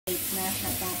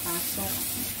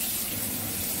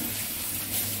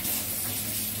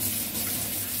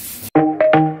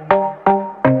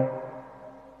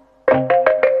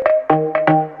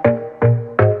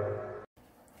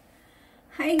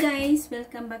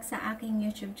back sa aking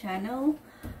YouTube channel.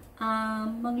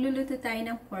 Magluluto tayo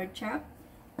ng pork chop.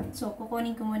 So,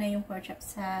 kukunin ko muna yung pork chop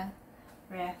sa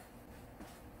ref.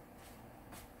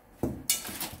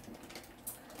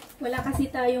 Wala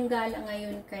kasi tayong gala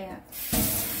ngayon, kaya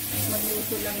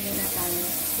magluto lang muna tayo.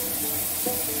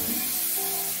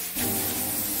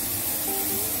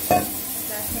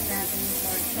 Gasin natin yung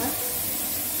pork chop.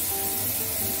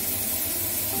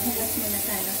 Hugas muna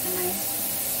tayo ng kamay.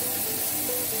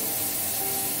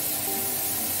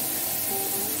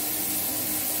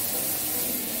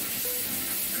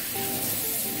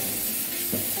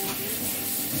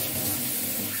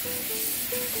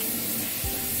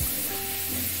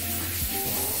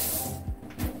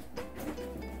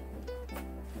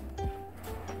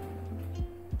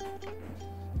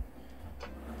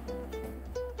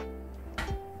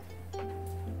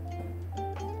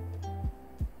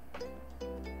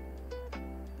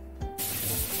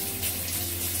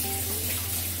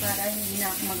 Para hindi na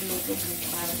ako magluto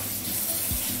bukas.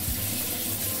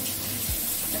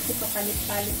 Kasi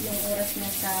papalit-palit yung oras mo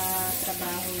sa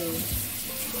trabaho eh.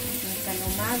 Minsan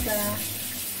umaga,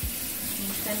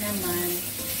 minsan naman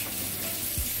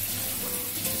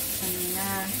ano na,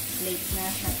 late na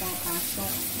sa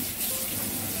pang-pasok.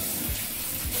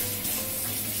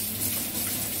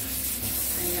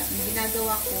 Kaya, ang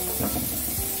ginagawa ko,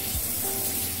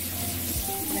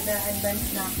 nag-a-advance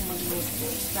na ako magluto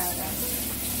para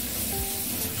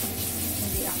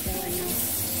hindi ako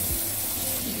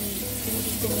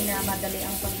hindi ko minamadali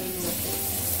ang pagluluto.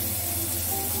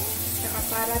 Saka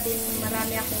para din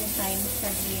marami akong time sa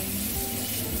gym.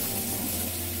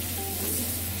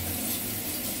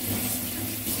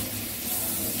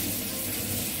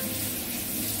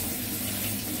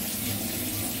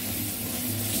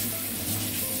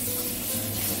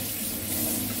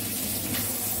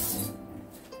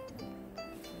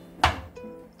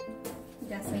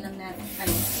 Gasin lang natin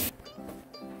kayo.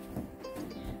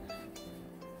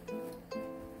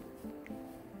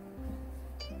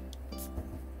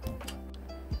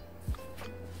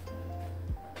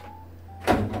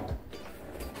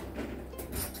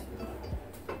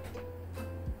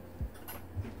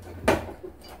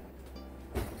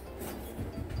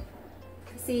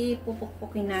 Kasi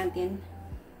pupukpukin natin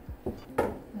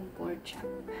yung pork chop.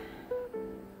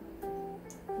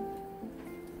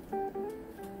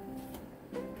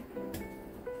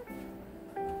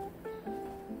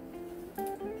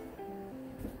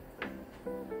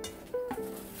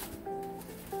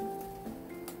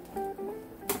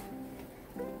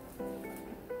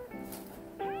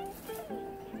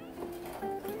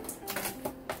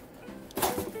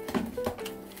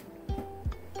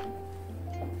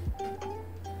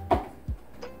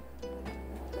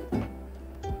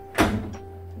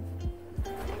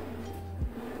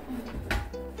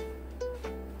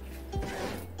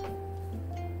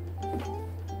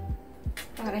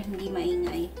 Para hindi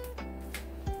maingay.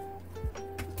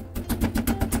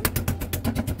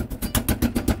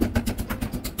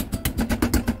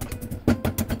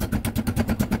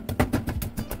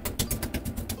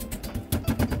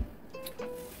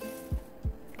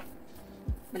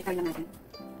 Balikan lang natin.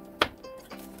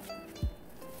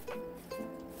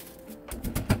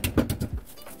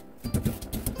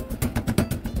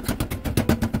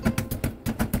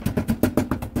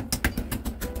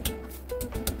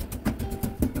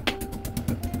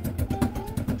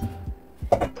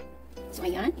 So,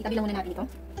 ayan. Itabi lang muna natin ito.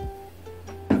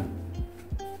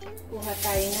 Kuha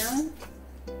tayo ng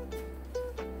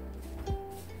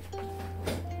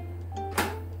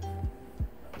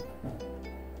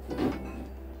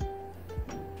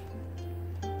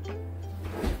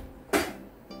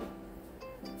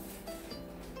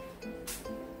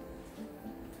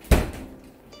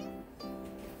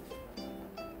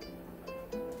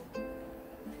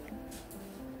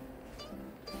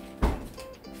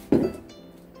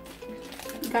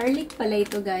garlic pala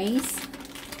ito, guys.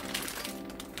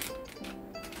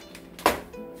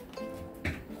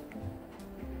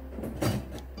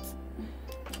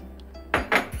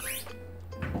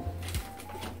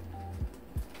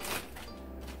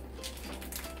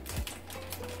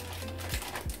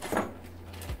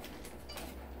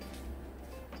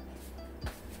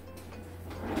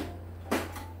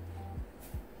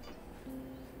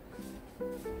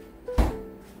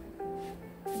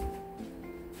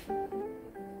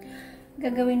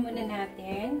 Gagawin muna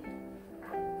natin,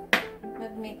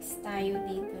 mag-mix tayo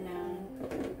dito ng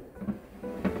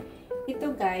ito,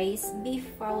 guys, beef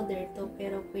powder to,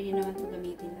 pero pwede naman ito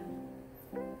gamitin lang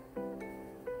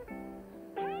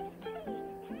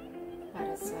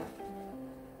para sa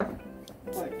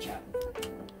pork chop.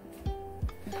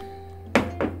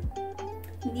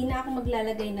 Hindi na na ako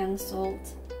maglalagay ng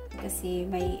salt kasi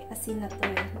may asin na to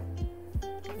eh.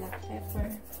 Black pepper.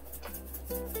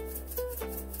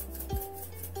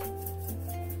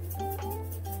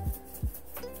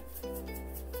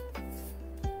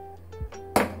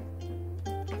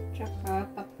 Tsaka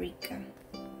paprika.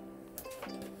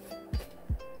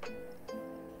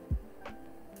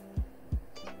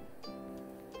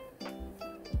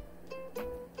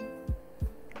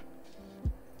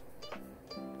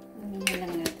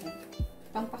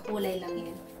 Pampakulay lang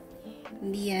yan.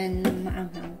 Hindi yan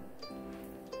maanghang.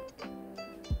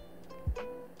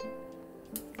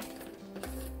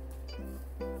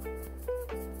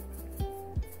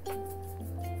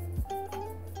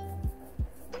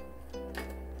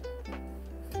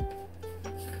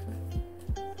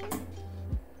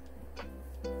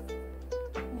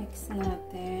 Mix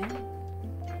natin.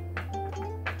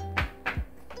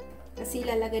 Kasi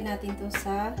ilalagay natin to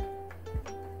sa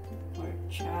pork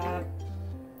chop.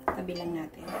 Tabi lang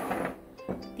natin.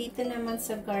 Dito naman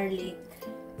sa garlic,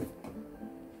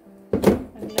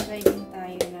 maglagay din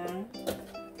tayo ng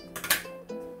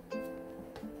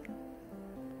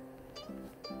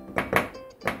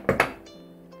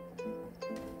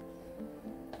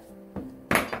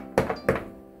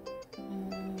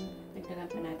dagdagan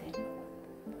pa natin.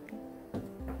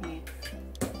 Ayan.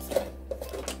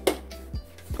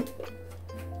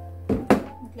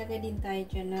 Maglagay din tayo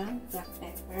dyan ng black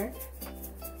pepper.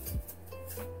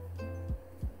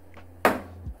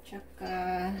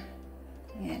 Tsaka,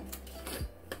 ayan.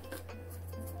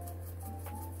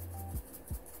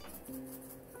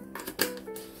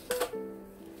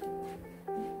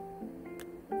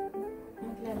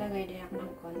 Maglalagay din ako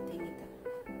ng konti nito.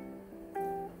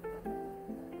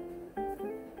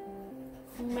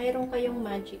 Kung mayroon kayong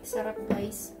magic sarap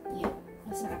guys, yan.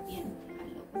 Masarap yan.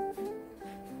 Halo.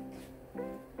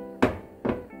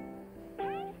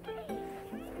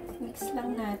 Mix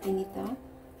lang natin ito.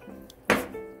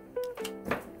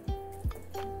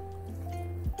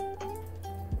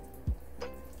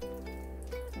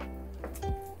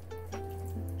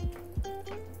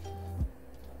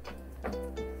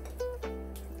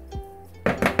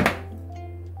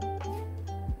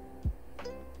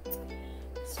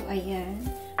 So, ayan.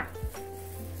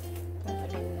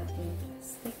 Tatanggalin natin yung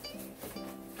plastic.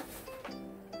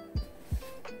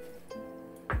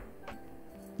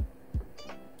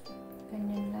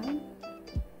 Ganyan lang.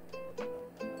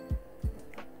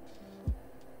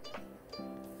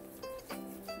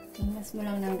 Tingnas mo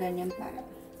lang ng ganyan para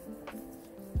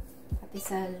pati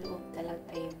sa loob talaga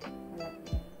ay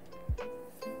malaki.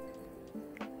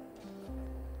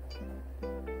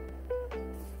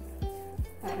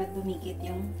 Para dumikit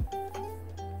yung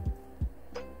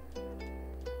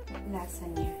lasa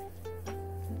niya.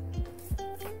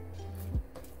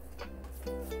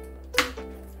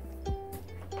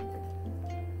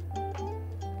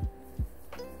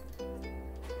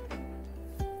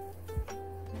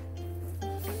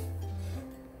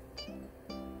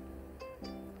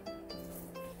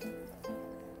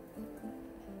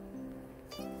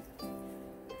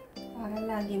 Para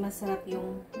lagi masarap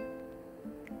yung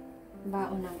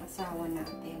baon ng asawa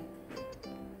natin.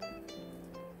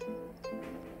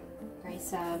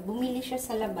 Kaysa bumili siya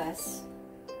sa labas,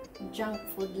 junk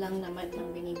food lang naman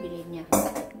ang binibili niya.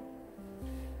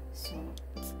 So,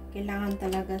 kailangan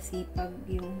talaga sipag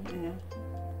yung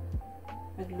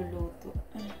pagluluto.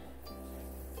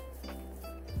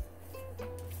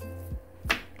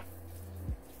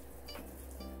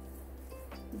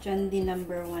 Diyan din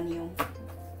number 1 yung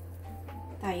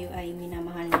tayo ay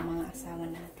minamahal ng mga asawa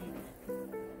natin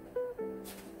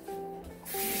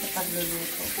sa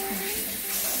pagluluto.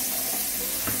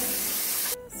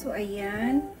 So,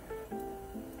 ayan.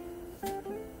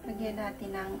 Lagyan natin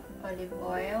ng olive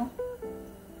oil.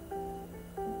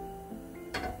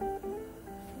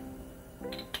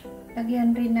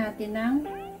 Lagyan rin natin ng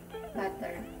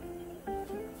butter.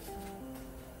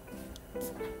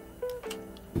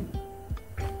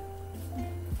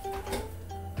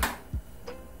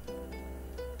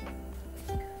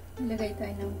 Ilagay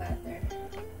tayo ng butter.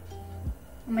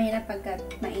 Mamaya na pagka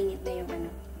mainit na yung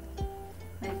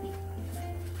mantika.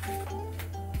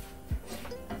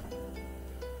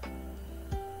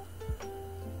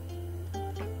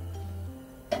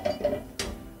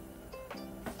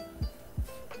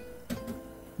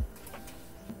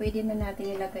 Pwede na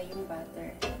natin ilagay yung butter.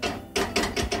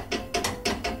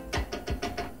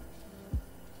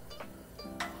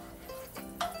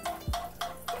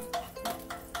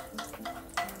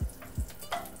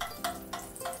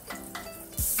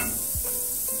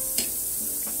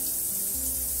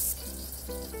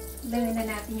 Ilagay na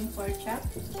natin yung pork chop.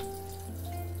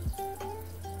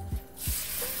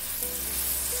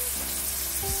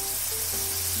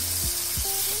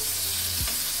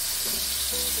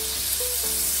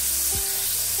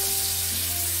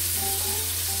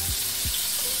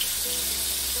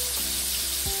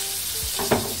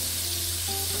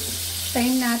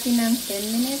 Time natin ng 10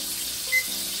 minutes.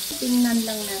 Tingnan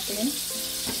lang natin.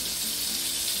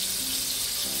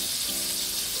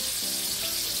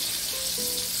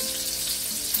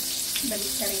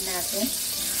 Balik na rin natin.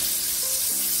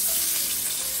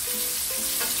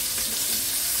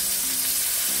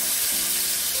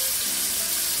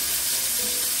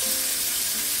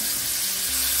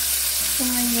 So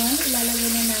ngayon, ilalagay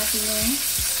na natin yung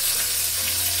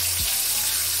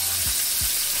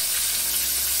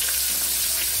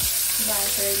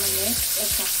butter na mix at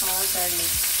saka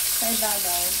garlic sa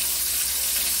ibabaw.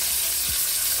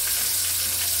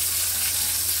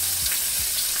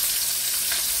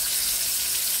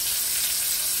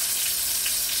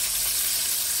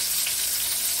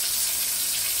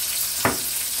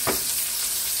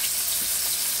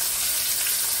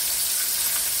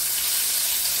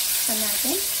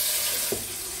 Natin.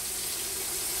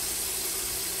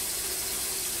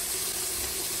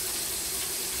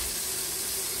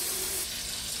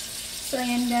 So,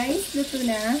 ayan guys, luto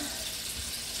na.